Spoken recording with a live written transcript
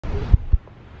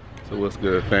So what's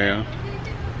good, fam?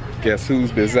 Guess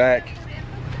who's back?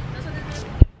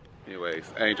 Anyways,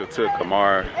 Angel took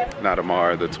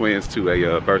the twins to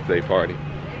a birthday party.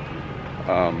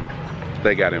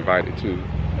 They got invited too.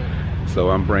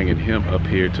 So I'm bringing him up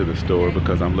here to the store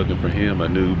because I'm looking for him a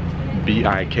new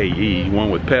B-I-K-E,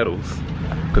 one with pedals,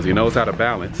 because he knows how to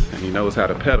balance and he knows how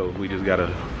to pedal. We just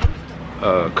gotta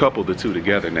couple the two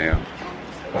together now.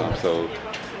 So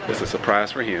it's a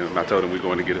surprise for him. I told him we're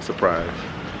going to get a surprise.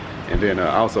 And then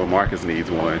also Marcus needs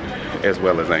one, as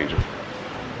well as Angel.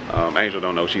 Angel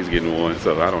don't know she's getting one,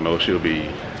 so I don't know if she'll be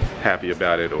happy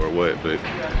about it or what, but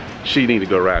she need to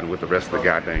go riding with the rest of the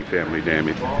goddamn family, damn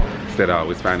it, instead of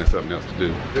always finding something else to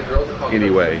do.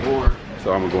 Anyway,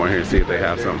 so I'm gonna go in here and see if they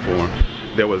have something for them.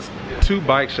 There was 2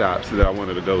 bike shops that I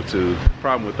wanted to go to.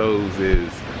 Problem with those is,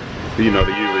 you know,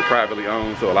 they're usually privately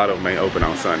owned, so a lot of them ain't open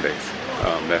on Sundays.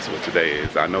 That's what today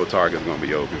is. I know Target's gonna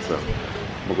be open, so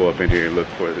I'm gonna go up in here and look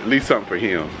for at least something for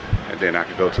him, and then I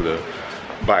could go to the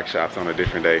bike shops on a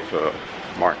different day for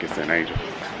Marcus and Angel.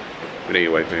 But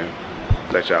anyway, fam,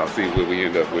 let y'all see what we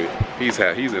end up with. He's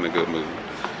in a good mood.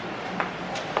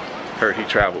 Heard he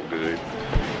traveled good,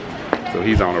 so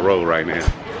he's on the road right now.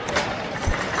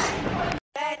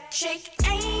 That chick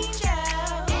Angel,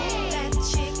 that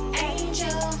chick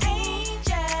Angel,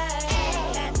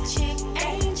 that chick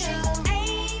Angel.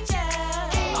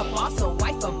 A boss, a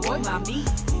wife, a boy, mommy.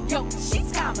 Yo,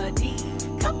 she's comedy.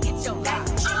 Come get your life.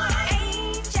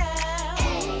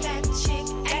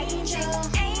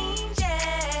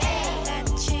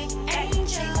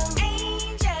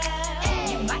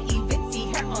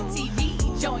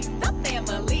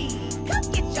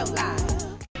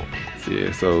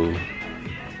 Yeah, so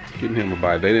getting him a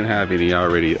bike. They didn't have any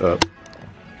already up.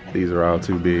 These are all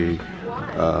too big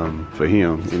for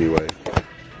him anyway.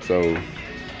 So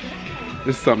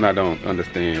this is something I don't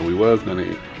understand. We was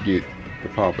gonna get the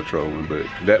Paw Patrol one, but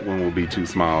that one will be too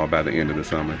small by the end of the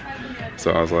summer.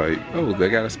 So I was like, oh, they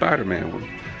got a Spider-Man one.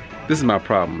 This is my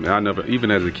problem. I never,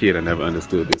 even as a kid, I never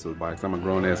understood this with bikes. I'm a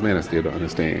grown-ass man, I still don't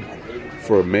understand.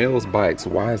 For males' bikes,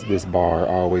 why is this bar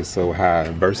always so high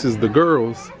versus the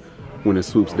girls when it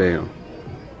swoops down?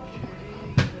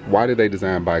 Why did they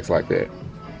design bikes like that?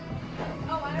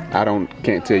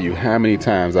 Can't tell you how many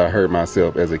times I hurt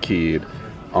myself as a kid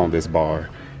on this bar.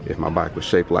 If my bike was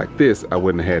shaped like this, I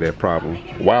wouldn't have had that problem.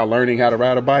 While learning how to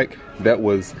ride a bike, that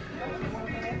was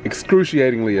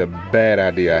excruciatingly a bad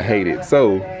idea. I hate it.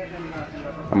 So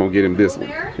I'm gonna get him this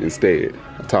one instead.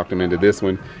 I talked him into this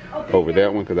one over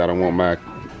that one because I don't want my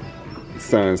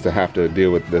sons to have to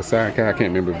deal with the sidecar. I can't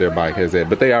remember if their bike has that,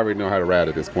 but they already know how to ride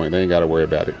at this point. They ain't got to worry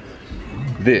about it.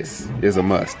 This is a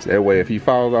must. That way, if he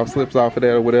falls off, slips off of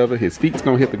that or whatever, his feet's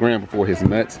gonna hit the ground before his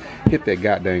nuts hit that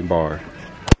goddamn bar.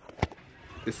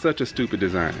 It's such a stupid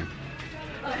design.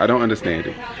 I don't understand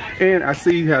it. And I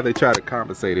see how they try to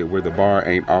compensate it where the bar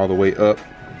ain't all the way up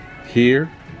here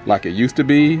like it used to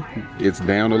be. It's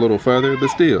down a little further, but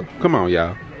still, come on,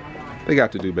 y'all. They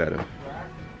got to do better.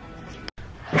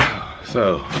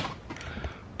 So,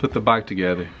 put the bike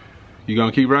together. You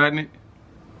gonna keep riding it?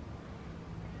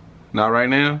 Not right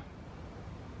now?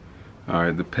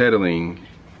 Alright, the pedaling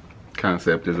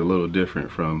concept is a little different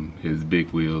from his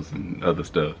big wheels and other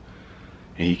stuff.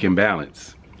 And he can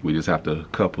balance. We just have to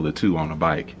couple the two on the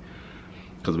bike.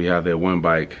 Because we have that one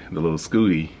bike, the little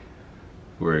scooty,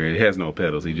 where it has no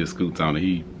pedals. He just scoots on it.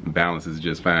 He balances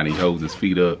just fine. He holds his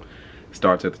feet up,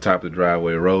 starts at the top of the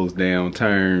driveway, rolls down,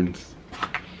 turns.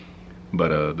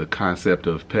 But the concept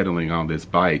of pedaling on this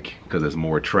bike, because it's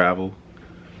more travel,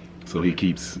 so he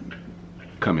keeps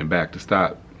coming back to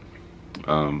stop.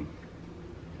 Yeah,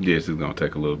 it's just gonna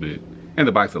take a little bit. And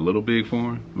the bike's a little big for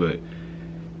him, but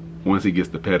once he gets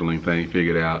the pedaling thing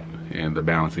figured out and the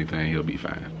balancing thing, he'll be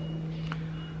fine.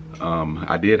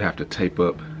 I did have to tape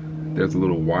up, there's a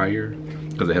little wire,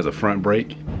 because it has a front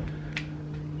brake,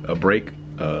 a brake,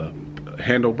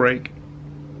 handle brake,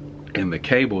 and the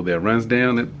cable that runs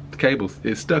down the cable,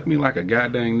 it stuck me like a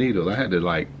goddamn needle. I had to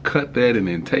like cut that and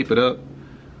then tape it up.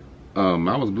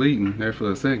 I was bleeding there for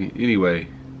a second. Anyway,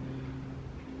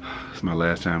 it's my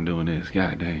last time doing this.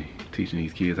 God dang, teaching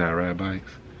these kids how to ride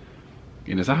bikes.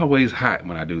 And it's always hot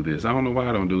when I do this. I don't know why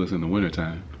I don't do this in the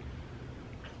wintertime.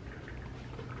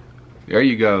 There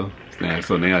you go.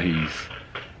 So now he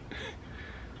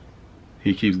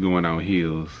keeps going on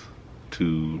heels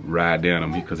to ride down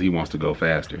them because he wants to go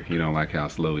faster. He don't like how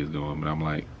slow he's going, but I'm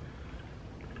like,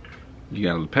 you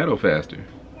gotta pedal faster.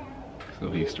 So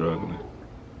he's struggling.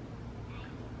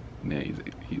 Now he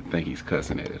think he's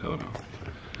cussing at it. Hold on.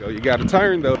 Yo, you gotta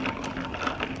turn though.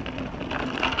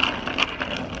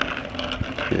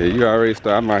 Yeah, you already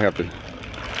started. I might have to.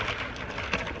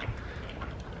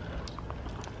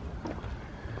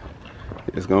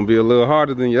 It's gonna be a little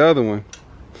harder than your other one.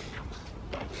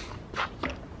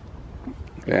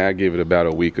 Yeah, I give it about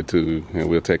a week or two, and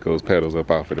we'll take those pedals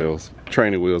up off of those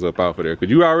training wheels up off of there. Cause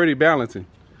you already balancing.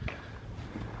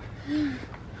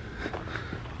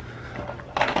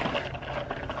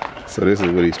 So this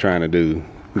is what he's trying to do.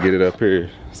 Get it up here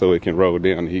so it can roll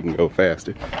down and he can go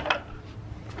faster.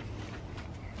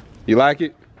 You like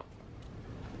it?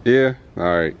 Yeah?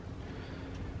 Alright.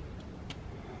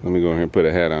 Let me go ahead and put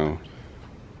a hat on.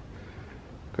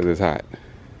 Cause it's hot.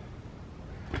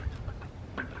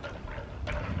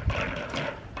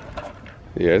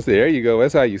 Yes, there you go.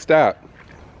 That's how you stop.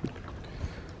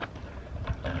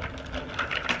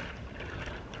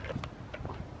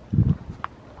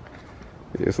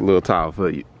 It's a little tall for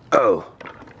you. Oh,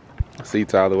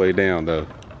 seat's all the way down though.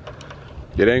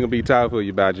 It ain't gonna be tall for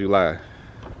you by July.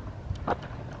 The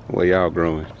way y'all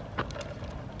growing.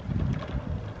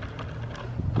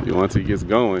 Once he gets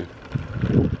going,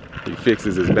 he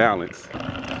fixes his balance.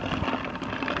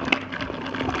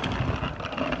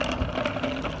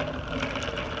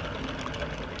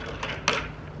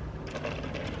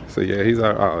 So yeah, he's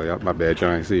oh my bad,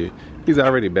 y'all ain't see it. He's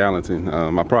already balancing.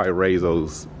 I probably raise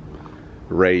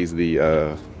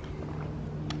the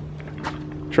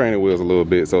training wheels a little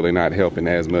bit so they're not helping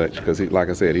as much because like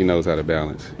I said, he knows how to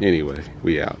balance. Anyway,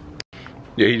 we out.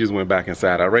 Yeah, he just went back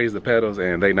inside. I raised the pedals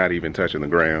and they not even touching the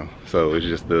ground. So it's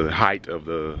just the height of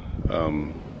the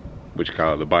what you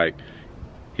call it, the bike.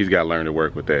 He's got to learn to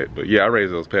work with that. But yeah, I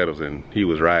raised those pedals and he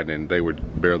was riding and they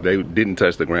didn't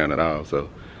touch the ground at all. So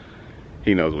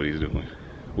he knows what he's doing.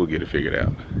 We'll get it figured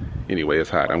out. Anyway, it's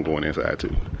hot. I'm going inside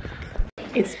too.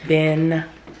 It's been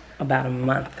about a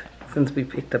month since we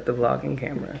picked up the vlogging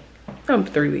camera.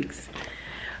 3 weeks.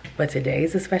 But today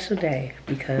is a special day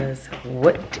because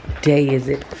what day is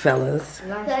it, fellas?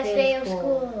 Last day of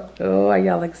school. Oh, are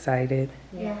y'all excited?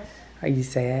 Yes. Are you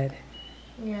sad?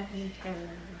 Yes.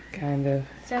 Kind of.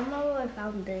 Somehow I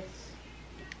found this.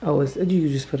 Oh, you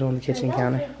just put it on the kitchen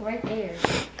counter? Right there.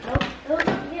 Nope, it was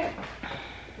up here.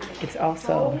 It's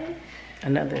also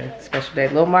another special day.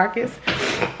 Little Marcus?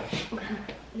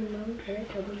 You know, can I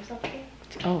show them something?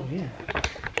 Oh, yeah.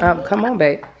 Come on,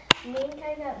 babe. Me and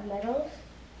Kai got medals.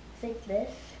 Like this.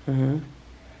 Mm-hmm.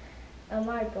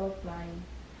 I broke mine.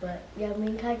 But yeah, me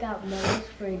and Kai got medals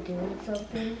for doing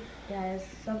something. Yeah, it's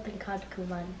something called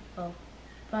comical.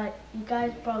 But you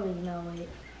guys probably know it.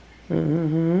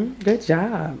 Mm-hmm. Good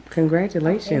job.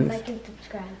 Congratulations. Like and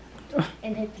subscribe.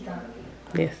 And hit the bell.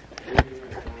 Yes.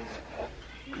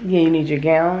 Yeah, you need your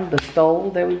gown, the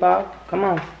stole that we bought. Come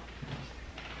on.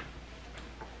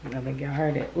 I think y'all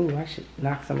heard it. Ooh, I should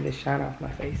knock some of this shine off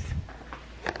my face.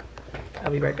 I'll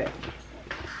be right back.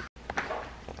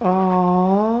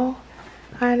 Oh,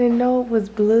 I didn't know it was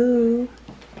blue.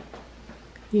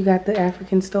 You got the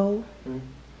African stole? Mm-hmm.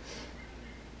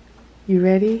 You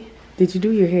ready? Did you do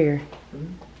your hair?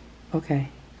 Mm-hmm. Okay.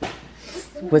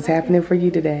 What's happening for you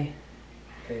today?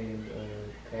 I'm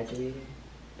graduating.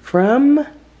 From?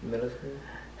 Middle school.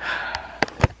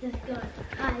 Let's go to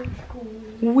high school.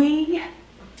 We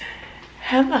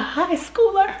have a high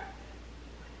schooler.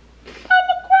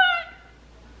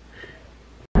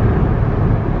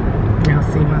 Y'all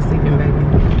see my sleeping baby?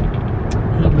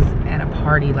 He was at a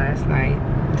party last night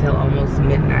until almost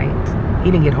midnight.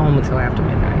 He didn't get home until after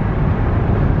midnight.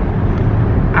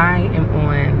 I am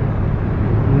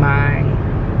on my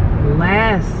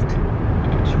last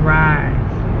drive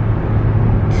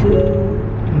to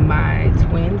my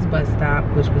twins bus stop,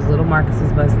 which was little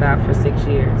Marcus's bus stop for 6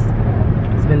 years.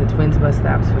 It's been the twins bus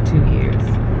stops for 2 years.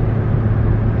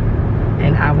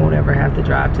 And I won't ever have to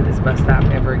drive to this bus stop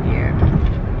ever again.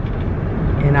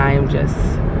 And I am just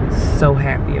so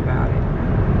happy about it.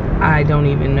 I don't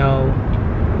even know.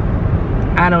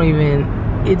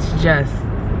 It's just,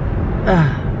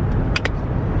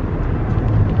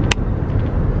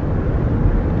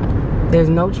 There's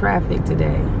no traffic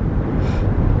today.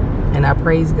 And I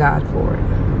praise God for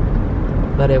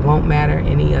it. But it won't matter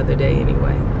any other day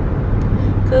anyway.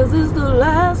 'Cause it's the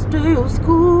last day of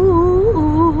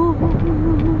school.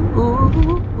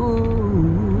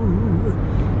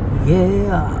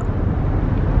 Yeah.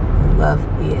 Love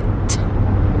it.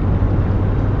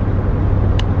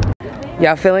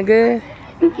 Y'all feeling good?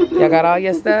 Y'all got all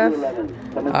your stuff?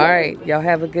 Alright, y'all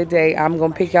have a good day. I'm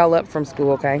gonna pick y'all up from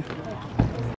school, okay?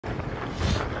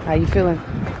 How you feeling?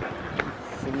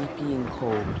 Sleepy and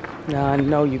cold. No, I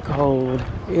know you're cold.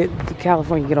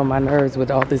 California get on my nerves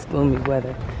with all this gloomy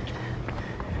weather.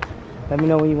 Let me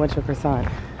know when you want your croissant.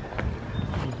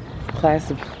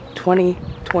 Class of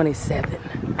 2027.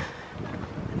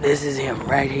 This is him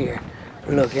right here,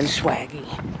 looking swaggy.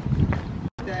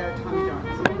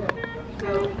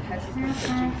 so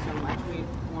much. We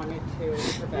wanted to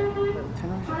prevent him from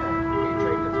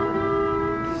injury disorder.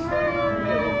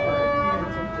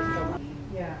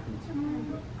 Yeah.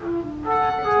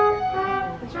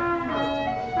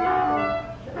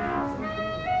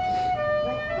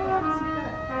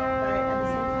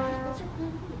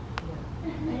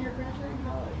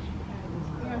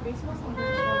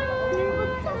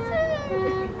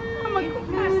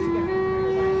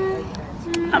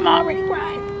 I'm already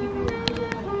crying.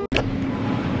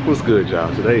 What's good,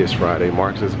 y'all? Today is Friday,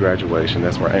 Marcus's graduation.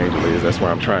 That's where Angel is. That's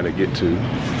where I'm trying to get to.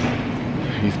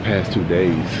 These past 2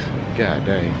 days, god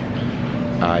dang.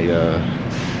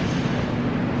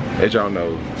 As y'all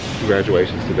know,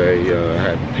 graduations today. I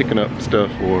had picking up stuff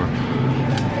for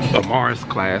Amar's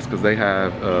class because they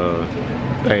have a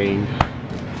thing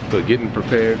for getting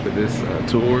prepared for this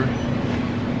tour.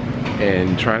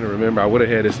 And trying to remember, I would have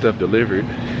had this stuff delivered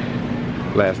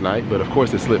last night, but of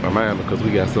course it slipped my mind because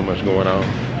we got so much going on.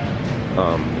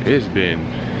 It's been,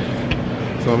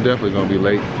 so I'm definitely gonna be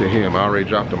late to him. I already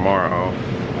dropped Amar off.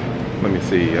 Let me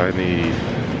see, I need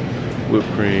whipped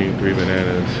cream, 3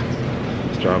 bananas,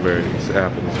 strawberries,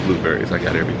 apples, blueberries. I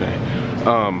got everything.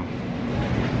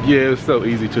 Yeah, it's so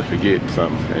easy to forget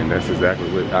something, and that's exactly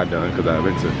what I done because I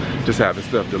went to just having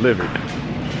stuff delivered.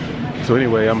 So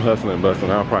anyway, I'm hustling and bustling.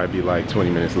 I'll probably be like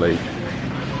 20 minutes late,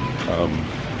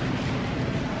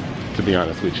 to be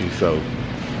honest with you. So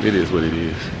it is what it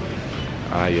is.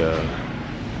 I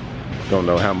don't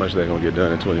know how much they're gonna get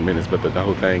done in 20 minutes, but the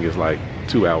whole thing is like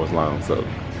 2 hours long, so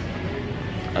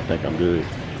I think I'm good.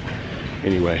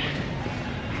 Anyway,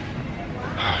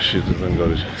 oh shoot, I'm gonna go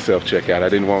to self-checkout. I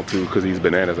didn't want to because these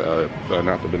bananas,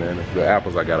 not the bananas, the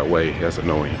apples I gotta weigh. That's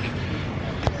annoying.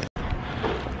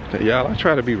 Y'all, I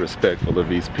try to be respectful of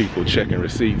these people checking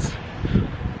receipts.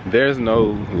 There's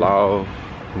no law,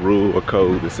 rule, or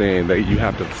code that's saying that you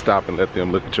have to stop and let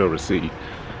them look at your receipt.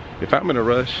 If I'm in a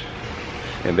rush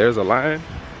and there's a line,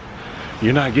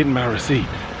 you're not getting my receipt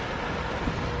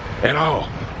at all.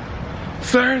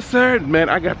 Sir, man,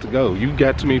 I got to go. You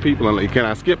got too many people in line. Can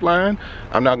I skip line?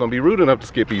 I'm not gonna be rude enough to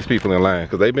skip these people in line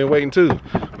because they've been waiting too.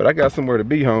 But I got somewhere to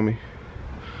be, homie.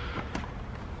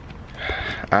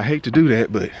 I hate to do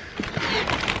that, but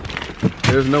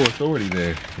there's no authority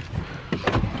there.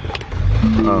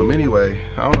 Anyway,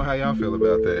 I don't know how y'all feel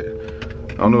about that.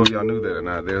 I don't know if y'all knew that or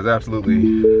not. There's absolutely,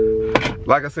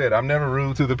 like I said, I'm never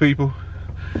rude to the people.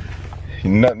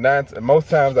 Most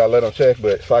times I let them check,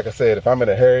 but like I said, if I'm in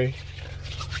a hurry,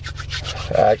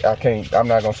 I can't, I'm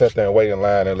not gonna sit there and wait in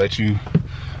line and let you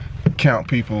count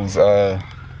people's stuff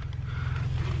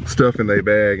in their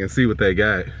bag and see what they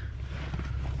got.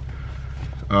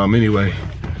 Anyway,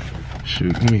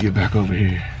 shoot, let me get back over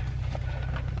here.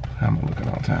 I'm looking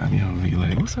all the time, you know, be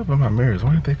like, what's up with my mirrors? Why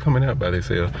aren't they coming out by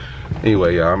themselves?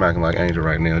 Anyway, y'all, I'm acting like Angel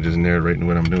right now, just narrating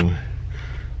what I'm doing.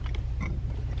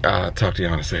 I'll talk to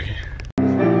y'all in a second.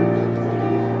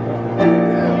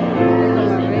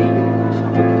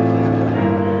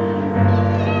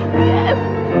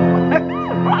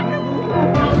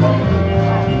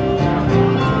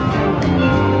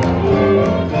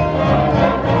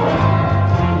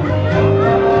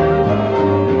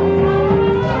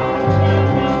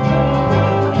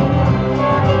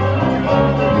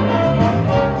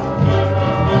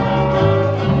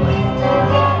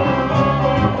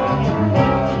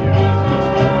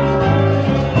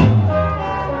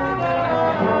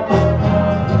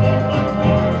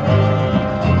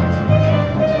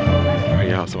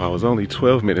 I was only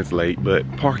 12 minutes late, but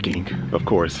parking, of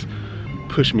course,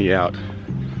 pushed me out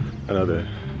another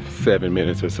 7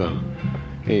 minutes or so.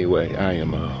 Anyway, I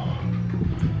am,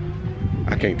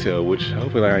 I can't tell which,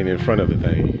 hopefully I ain't in front of the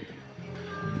thing.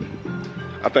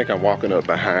 I think I'm walking up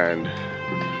behind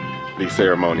the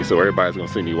ceremony, so everybody's gonna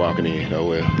see me walking in, oh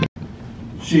well.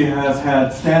 She has had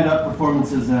stand-up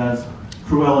performances as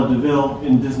Cruella de Vil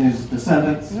in Disney's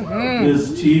Descendants,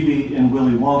 Ms. TV in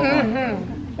Willy Wonka,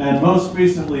 and most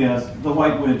recently as the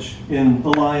White Witch in The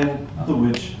Lion, the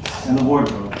Witch, and the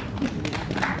Wardrobe.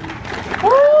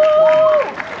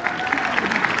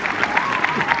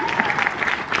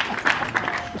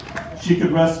 She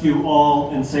could rescue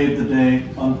all and save the day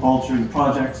on faltering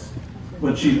projects,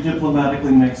 but she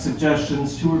diplomatically makes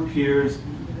suggestions to her peers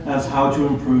as how to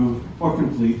improve or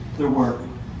complete their work,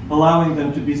 allowing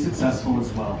them to be successful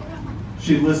as well.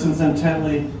 She listens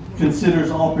intently, considers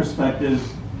all perspectives,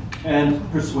 and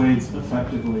persuades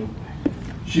effectively.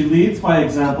 She leads by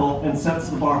example and sets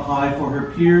the bar high for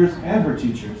her peers and her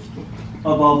teachers.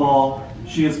 Above all,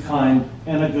 she is kind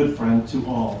and a good friend to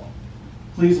all.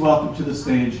 Please welcome to the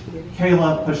stage,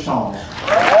 Kayla Pashal.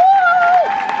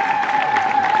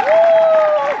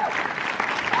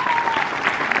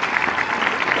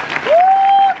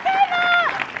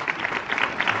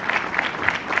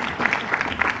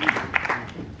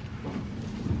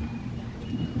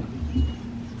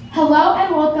 Hello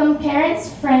and welcome,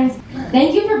 parents, friends.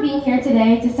 Thank you for being here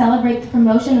today to celebrate the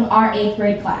promotion of our 8th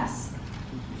grade class.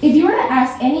 If you were to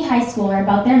ask any high schooler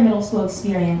about their middle school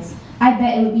experience, I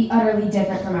bet it would be utterly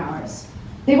different from ours.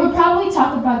 They would probably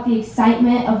talk about the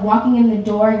excitement of walking in the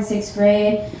door in 6th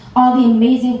grade, all the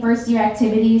amazing first-year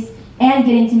activities, and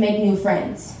getting to make new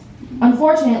friends.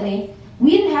 Unfortunately,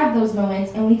 we didn't have those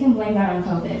moments, and we can blame that on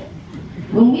COVID.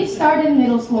 When we started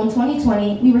middle school in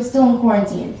 2020, we were still in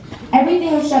quarantine.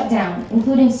 Everything was shut down,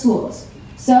 including schools.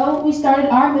 So we started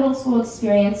our middle school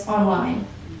experience online.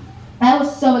 I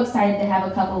was so excited to have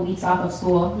a couple weeks off of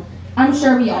school. I'm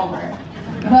sure we all were.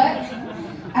 But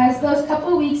as those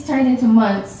couple weeks turned into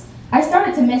months, I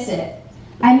started to miss it.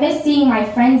 I missed seeing my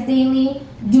friends daily,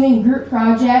 doing group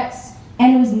projects,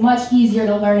 and it was much easier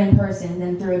to learn in person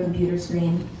than through a computer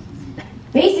screen.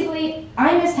 Basically,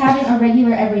 I missed having a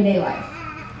regular everyday life.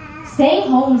 Staying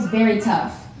home was very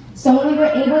tough. So when we were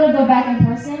able to go back in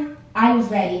person, I was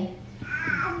ready.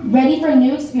 Ready for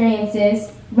new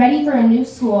experiences, ready for a new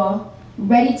school,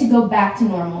 ready to go back to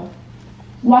normal.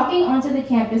 Walking onto the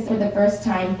campus for the first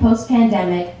time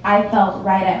post-pandemic, I felt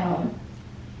right at home.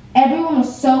 Everyone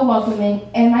was so welcoming,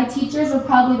 and my teachers were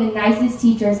probably the nicest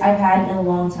teachers I've had in a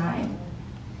long time.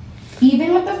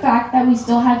 Even with the fact that we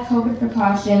still had COVID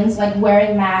precautions like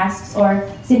wearing masks or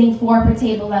sitting 4 per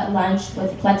table at lunch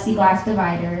with plexiglass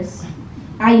dividers,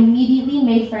 I immediately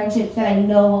made friendships that I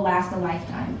know will last a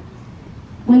lifetime.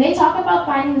 When they talk about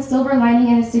finding the silver lining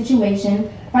in a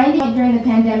situation, finding it during the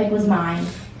pandemic was mine.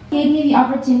 It gave me the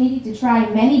opportunity to try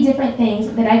many different things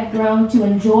that I've grown to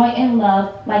enjoy and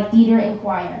love, like theater and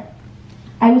choir.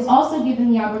 I was also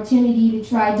given the opportunity to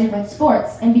try different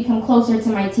sports and become closer to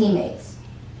my teammates.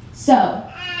 So,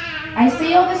 I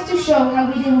say all this to show how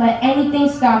we didn't let anything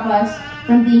stop us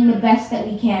from being the best that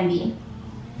we can be.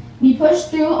 We pushed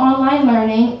through online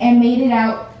learning and we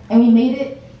made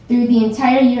it through the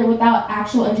entire year without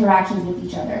actual interactions with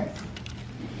each other.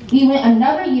 We went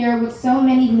another year with so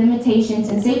many limitations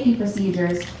and safety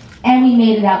procedures, and we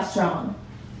made it out strong.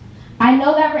 I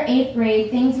know that for 8th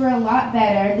grade, things were a lot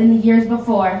better than the years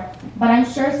before, but I'm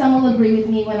sure some will agree with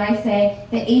me when I say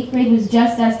that 8th grade was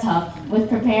just as tough with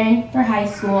preparing for high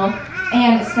school,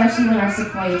 and especially when our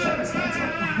Sequoia trip was canceled.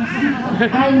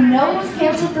 I know it was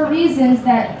canceled for reasons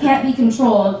that can't be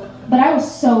controlled, but I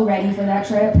was so ready for that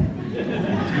trip.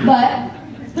 But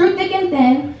through thick and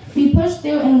thin, we pushed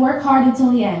through and worked hard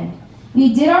until the end.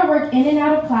 We did our work in and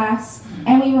out of class,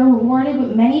 and we were rewarded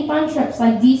with many fun trips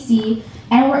like DC,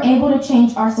 and were able to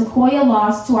change our Sequoia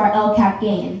loss to our LCAP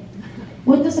gain.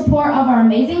 With the support of our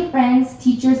amazing friends,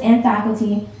 teachers, and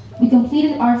faculty, we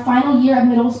completed our final year of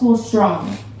middle school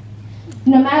strong.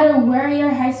 No matter where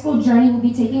your high school journey will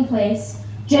be taking place,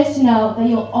 just know that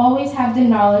you'll always have the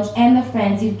knowledge and the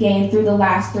friends you've gained through the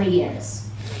last 3 years.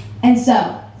 And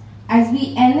so, as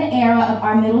we end the era of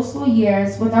our middle school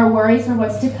years with our worries for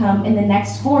what's to come in the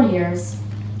next 4 years,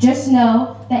 just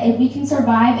know that if we can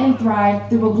survive and thrive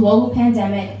through a global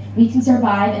pandemic, we can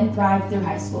survive and thrive through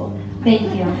high school.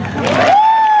 Thank you.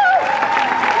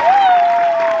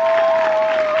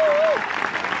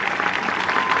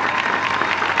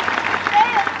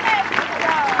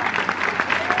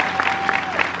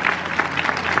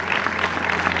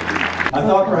 I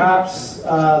thought perhaps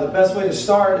the best way to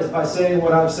start is by saying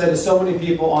what I've said to so many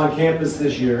people on campus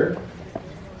this year.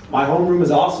 My homeroom is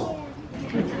awesome.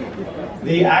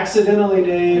 The accidentally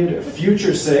named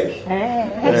Future Sick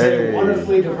is a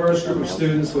wonderfully diverse group of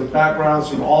students with backgrounds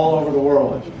from all over the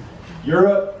world.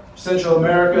 Europe, Central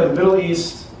America, the Middle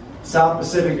East, South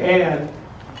Pacific, and,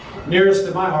 nearest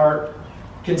to my heart,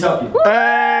 Kentucky.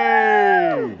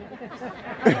 Hey!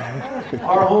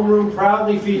 Our homeroom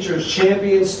proudly features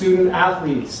champion student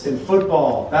athletes in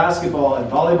football, basketball,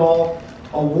 and volleyball,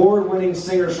 award-winning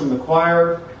singers from the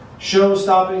choir,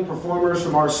 show-stopping performers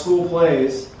from our school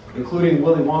plays, including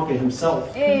Willy Wonka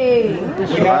himself. Hey.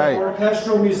 We have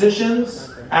orchestral musicians,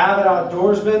 avid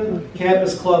outdoorsmen,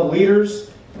 campus club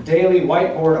leaders, daily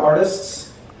whiteboard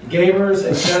artists, gamers,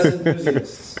 and chess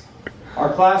enthusiasts.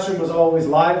 Our classroom was always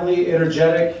lively,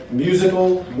 energetic,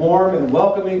 musical, warm, and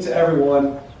welcoming to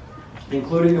everyone,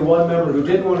 including the one member who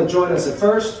didn't want to join us at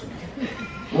first.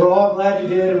 We're all glad you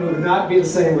did, and we would not be the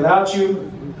same without you.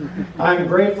 I'm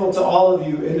grateful to all of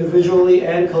you individually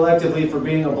and collectively for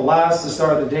being a blast to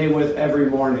start the day with every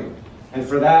morning. And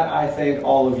for that, I thank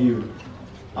all of you.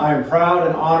 I am proud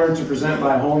and honored to present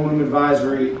my homeroom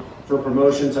advisory for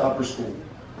promotion to upper school.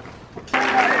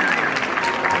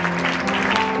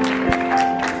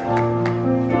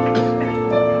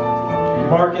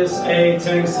 Marcus A.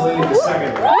 Tanksley II. Let's go,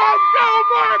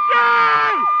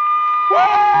 Marcus! Woo!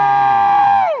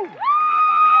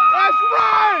 That's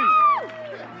right!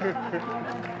 How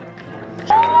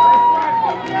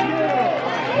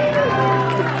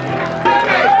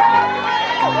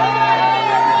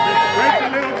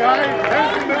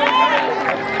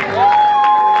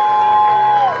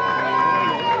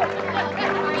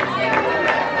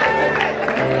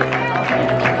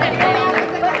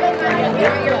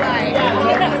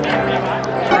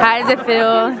does it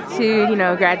feel to, you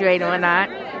know, graduate and whatnot?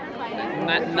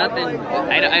 Nothing.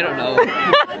 I don't know.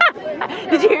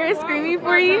 Did you hear her screaming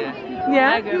for you?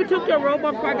 Yeah? You took your robe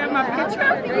off, I got my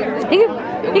picture. He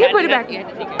can put it back. Oh,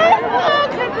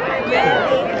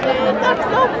 congratulations! I'm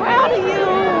so proud of you.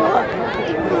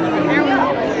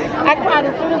 I cried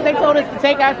as soon as they told us to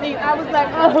take our seats. I was like,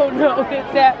 oh no,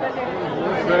 it's happening.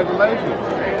 Congratulations.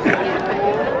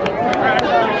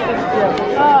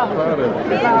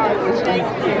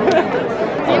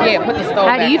 Yeah, put the stove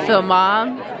How back. do you feel,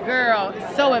 Mom? Girl,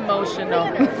 so emotional.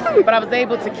 But I was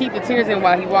able to keep the tears in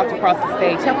while he walked across the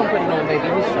stage. Help him put it on, baby.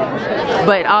 He's strong.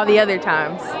 But all the other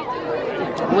times.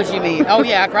 What you mean? Oh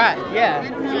yeah, I cried. Yeah.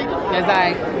 As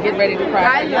I get ready to cry.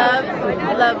 I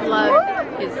love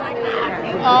his.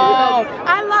 Oh,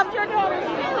 I loved your daughter.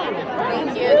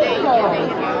 Thank you.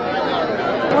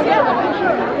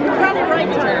 Probably right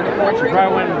to turn the portrait.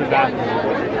 Right when the doctor.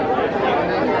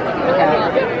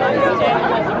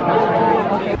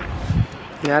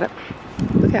 Got it?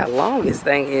 Look how long this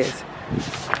thing is.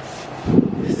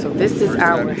 So this is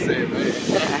our.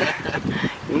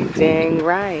 You dang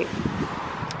right.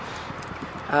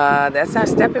 That's our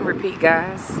step and repeat,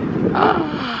 guys.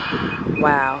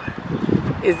 Wow.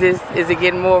 Is it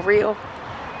getting more real?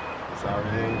 Sorry,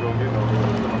 it ain't gonna get no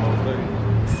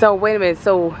real. So wait a minute.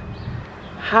 So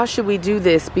how should we do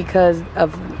this? Because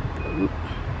of,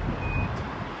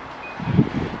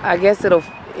 I guess it'll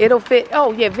fit.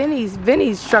 Oh yeah,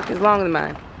 Vinny's truck is longer than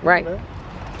mine, right?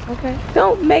 Okay.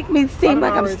 Don't make me seem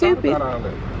like I'm stupid.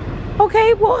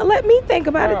 Okay, well let me think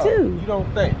about it too. You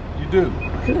don't think, you do.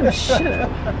 No, shut up.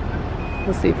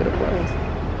 Let's see if it'll close.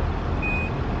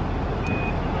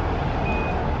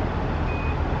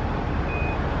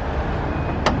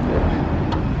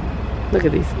 Look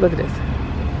at these. Look at this.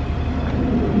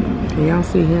 Can y'all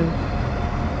see him?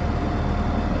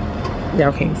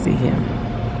 Y'all can't see him.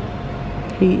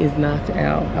 He is knocked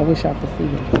out. I wish y'all could see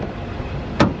him.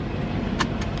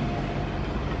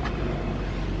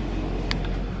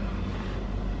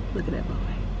 Look at that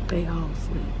boy. They all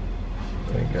sleep.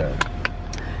 Thank God.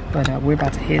 But we're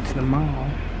about to head to the mall.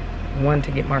 One,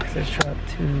 to get Marcus's truck.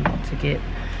 Two, to get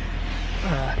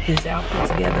his outfit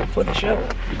together for the show.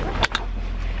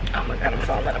 Oh my God, I'm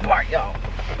falling apart, y'all.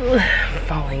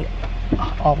 Falling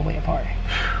all the way apart.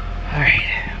 All right,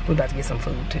 we're about to get some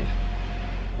food too.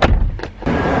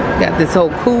 Got this whole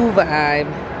cool vibe.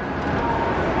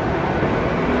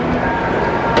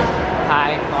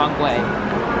 Hi, long way.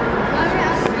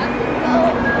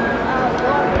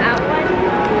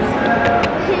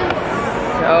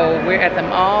 So we're at the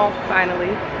mall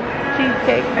finally.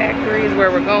 Cheesecake Factory is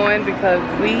where we're going because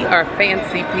we are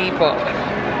fancy people.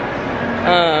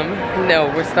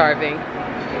 No, we're starving.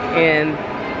 And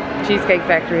Cheesecake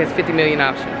Factory has 50 million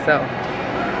options, so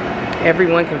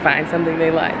everyone can find something they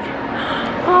like.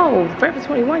 Oh, Forever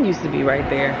 21 used to be right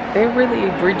there. They're really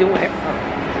redoing it.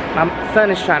 My son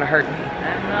is trying to hurt me.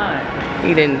 I'm not.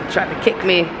 He didn't try to kick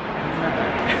me.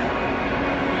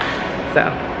 So,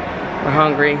 we're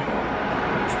hungry.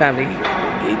 It's time to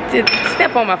eat.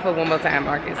 Step on my foot one more time,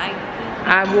 Marcus.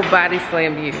 I will body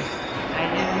slam you. I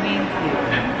didn't mean to.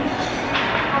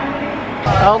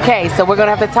 Okay, so we're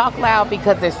gonna have to talk loud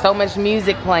because there's so much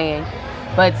music playing.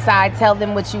 But Sai, tell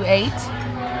them what you ate.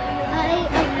 I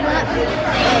ate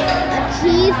a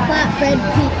cheese flatbread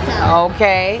pizza.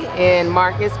 Okay, and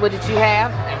Marcus, what did you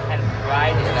have? I had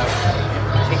fried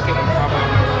chicken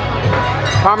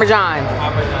Parmesan.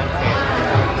 Parmesan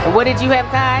sandwich. And what did you have,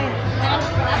 Kai?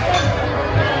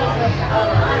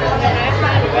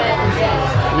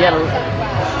 Yellow.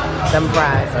 Some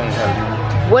fries.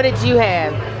 What did you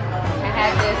have? I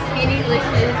had the Skinny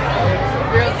Delicious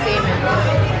grilled salmon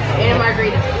and a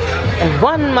margarita. And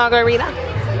one margarita.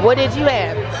 What did you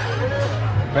have?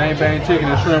 Bang bang chicken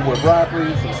and shrimp with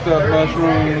broccoli, some stuffed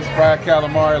mushrooms, fried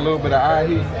calamari, a little bit of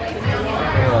ahi.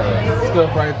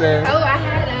 Stuff right there. Oh, I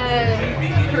had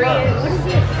Korean, what is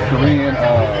it? Korean,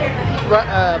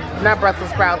 Not Brussels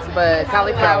sprouts, but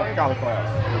cauliflower. cauliflower.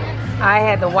 I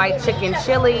had the white chicken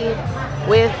chili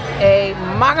with a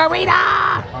margarita.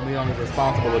 I'm the only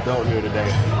responsible adult here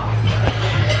today.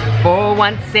 For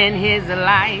once in his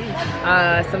life.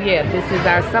 So yeah, this is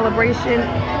our celebration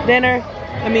dinner.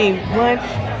 Lunch.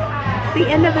 It's the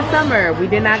end of the summer. We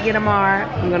did not get Amar.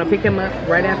 I'm gonna pick him up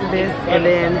right after this, and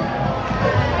then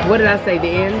What did I say, the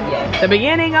end? Yeah. The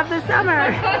beginning of the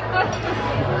summer.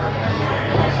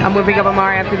 I'm gonna pick up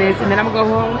Amara after this, and then I'm gonna go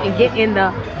home and get in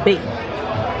the bed.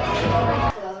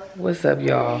 What's up,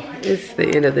 y'all? It's the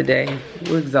end of the day.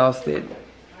 We're exhausted.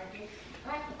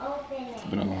 It's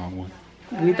been a long one.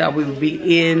 We thought we would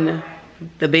be in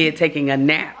the bed taking a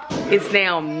nap. It's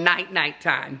now night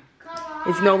time.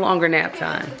 It's no longer nap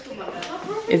time.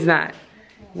 It's not.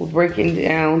 We're breaking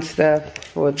down stuff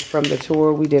from the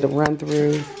tour. We did a run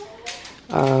through.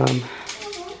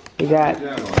 We got,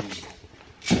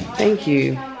 thank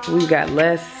you. We've got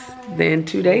less than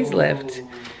 2 days left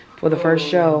for the first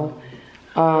show.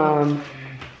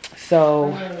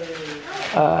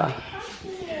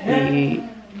 We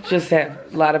just have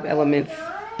a lot of elements.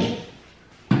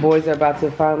 Boys are about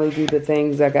to finally do the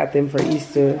things I got them for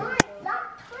Easter.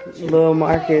 Little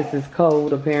Marcus is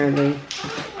cold, apparently.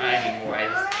 Not anymore. I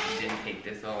just didn't take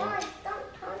this off.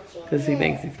 Because he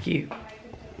thinks he's cute.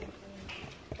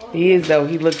 He is, though.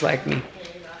 He looks like me.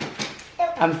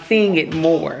 I'm seeing it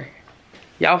more.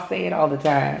 Y'all say it all the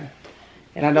time.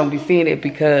 And I don't be seeing it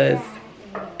because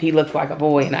he looks like a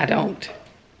boy and I don't.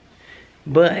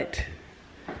 But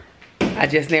I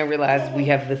just now realized we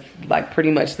have this, like,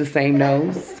 pretty much the same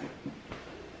nose.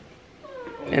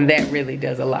 And that really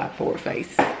does a lot for a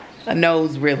face. A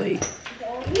nose, really.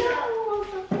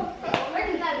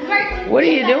 What are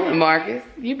you doing, Marcus?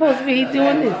 You're supposed to be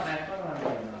doing this.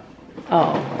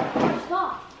 Oh.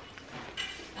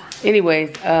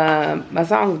 Anyways, my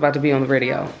song's about to be on the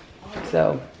radio.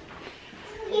 So,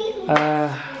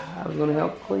 I was gonna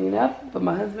help clean up, but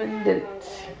my husband didn't.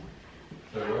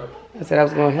 I said I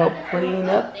was gonna help clean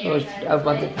up. I was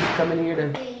about to come in here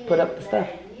to put up the stuff.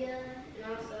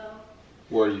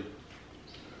 Were you?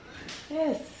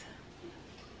 Yes.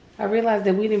 I realized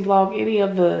that we didn't vlog any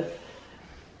of the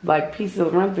like pieces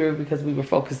of the run through because we were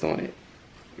focused on it.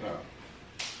 No.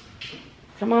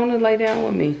 Come on and lay down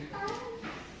with me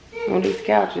on these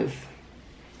couches.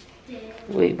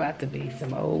 We about to be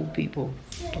some old people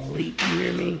sleep. You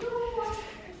hear me?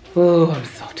 Oh, I'm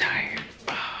so tired.